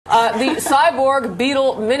The Cyborg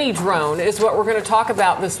Beetle mini drone is what we're going to talk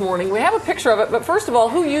about this morning. We have a picture of it, but first of all,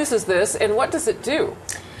 who uses this and what does it do?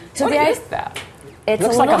 So what is that? It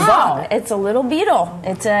looks like a bug. It's a little beetle.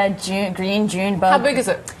 It's a green June bug. How big is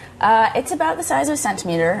it? It's about the size of a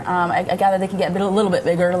centimeter. I gather they can get a little bit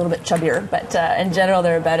bigger, a little bit chubbier, but in general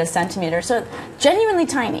they're about a centimeter. So genuinely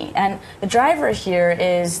tiny. And the driver here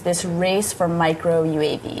is this race for micro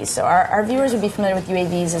UAVs. So our viewers would be familiar with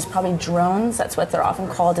UAVs as probably drones. That's what they're often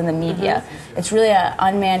called in the media. It's really an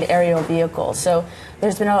unmanned aerial vehicle. So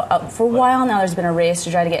there's been for a while now there's been a race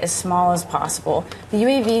to try to get as small as possible. The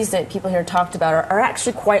UAVs that people here talked about are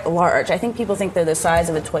actually quite large. I think people think they're the size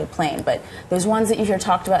of a toy plane, but those ones that you hear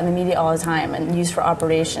talked about in the media all the time and used for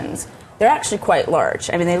operations, they're actually quite large.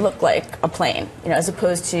 I mean, they look like a plane, as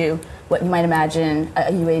opposed to what you might imagine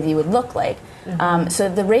a UAV would look like. So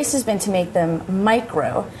the race has been to make them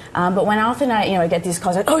micro, but when often I get these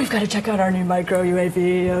calls like, oh, you've got to check out our new micro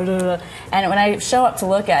UAV, and when I show up to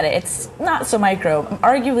look at it, it's not so micro,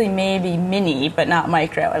 arguably maybe mini, but not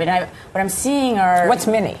micro. I mean, what I'm seeing are... What's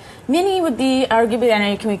mini? Mini would be arguably, I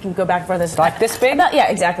know we can go back further. Like this big? Yeah,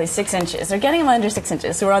 exactly, 6 inches. They're getting them under 6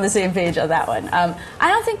 inches, so we're on the same page on that one. I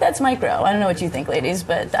don't think that's micro. I don't know what you think, ladies,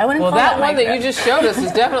 but I wouldn't call that micro. Well, that one that you just showed us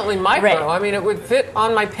is definitely micro. Right. I mean, it would fit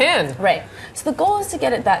on my pin. Right. So the goal is to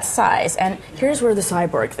get it that size, and here's where the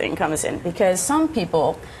cyborg thing comes in, because some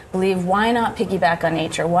people believe, why not piggyback on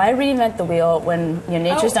nature? Why reinvent the wheel when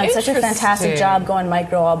nature's done such a fantastic job going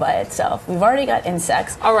micro all by itself? We've already got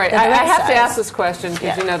insects. All right, I have to ask this question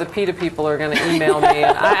because the PETA people are going to email me.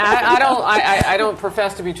 And I don't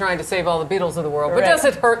profess to be trying to save all the beetles of the world, but does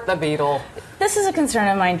it hurt the beetle? This is a concern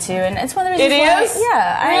of mine too, and it's one of the reasons. It is?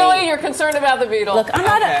 Yeah. Really, you're concerned about the beetle? Look, I'm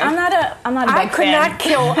not a big fan. Not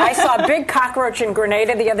kill. I saw a big cockroach in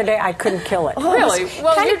Grenada the other day. I couldn't kill it. Oh, really?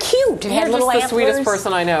 Well, kind of cute. You're just the sweetest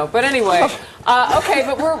person I know. But anyway, okay,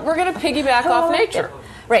 but we're going to piggyback off nature.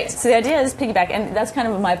 Right. So the idea is piggyback, and that's kind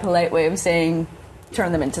of my polite way of saying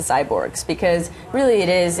turn them into cyborgs, because really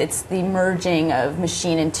it's the merging of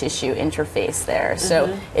machine and tissue interface there.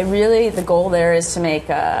 So the goal there is to make,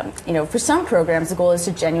 for some programs, the goal is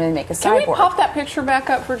to genuinely make a cyborg. Can we pop that picture back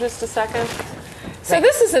up for just a second? So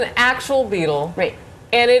this is an actual beetle. Right.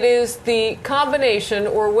 And it is the combination,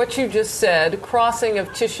 or what you just said, crossing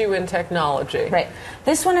of tissue and technology. Right.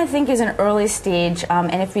 This one, I think, is an early stage, and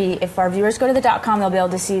if our viewers go to the .com, they'll be able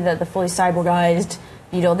to see the fully cyborgized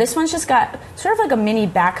beetle. This one's just got sort of like a mini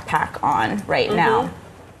backpack on right now.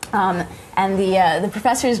 And the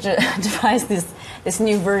professors devised this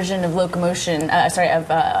new version of locomotion,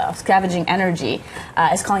 of scavenging energy,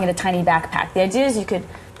 is calling it a tiny backpack. The idea is you could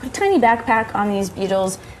put a tiny backpack on these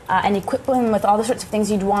beetles and equip them with all the sorts of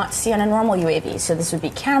things you'd want to see on a normal UAV. So this would be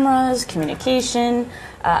cameras, communication,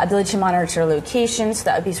 ability to monitor location, so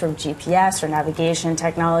that would be sort of GPS or navigation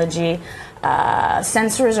technology.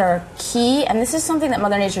 Sensors are key, and this is something that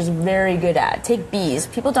Mother Nature is very good at. Take bees.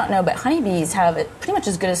 People don't know, but honeybees have pretty much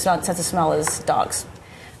as good a sense of smell as dogs.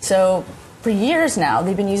 So for years now,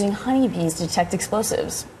 they've been using honeybees to detect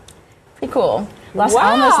explosives. Pretty cool. Wow.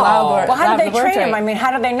 Well, how do they train them? I mean,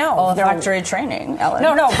 how do they know? Olfactory training, Ellen.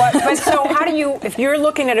 No, but so how do you, if you're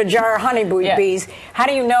looking at a jar of honeybees, how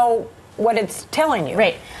do you know what it's telling you?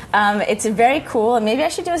 Right. It's very cool, and maybe I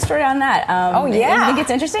should do a story on that. You think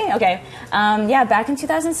it's interesting? Okay. Back in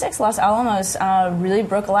 2006, Los Alamos really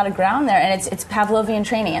broke a lot of ground there, and it's Pavlovian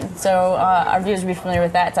training. And so our viewers will be familiar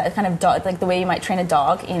with that. It's kind of like the way you might train a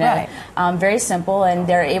dog, Right. Very simple, and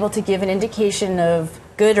they're able to give an indication of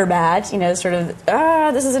good or bad, sort of,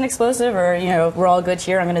 this is an explosive, or, we're all good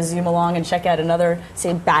here, I'm going to zoom along and check out another,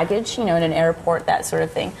 say, baggage, in an airport, that sort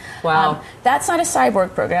of thing. Wow. That's not a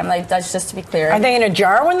cyborg program, that's just to be clear. Are they in a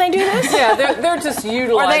jar when they do this? Yeah, they're just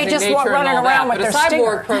utilizing just nature running and all around that. with But a their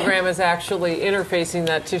cyborg stinger. program is actually interfacing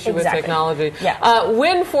that tissue with Exactly. technology. Yeah.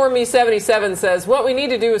 Win for Me 77 says, what we need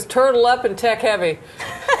to do is turtle up and tech heavy.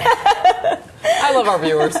 I love our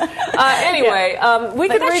viewers. Anyway, we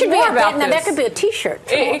can read more about this. That could be a T-shirt.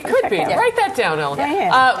 It could be. Yeah. Write that down, Ellen.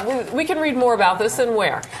 Yeah. We can read more about this and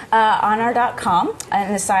where? On our .com,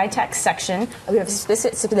 in the SciTech section, we have a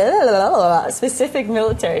specific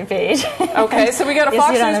military page. Okay, so we go to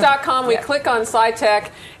foxnews.com, we Yeah. click on SciTech,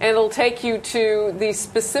 and it'll take you to the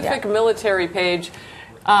specific military page.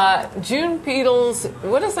 June Beetle's,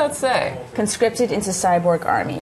 what does that say? Conscripted into cyborg army.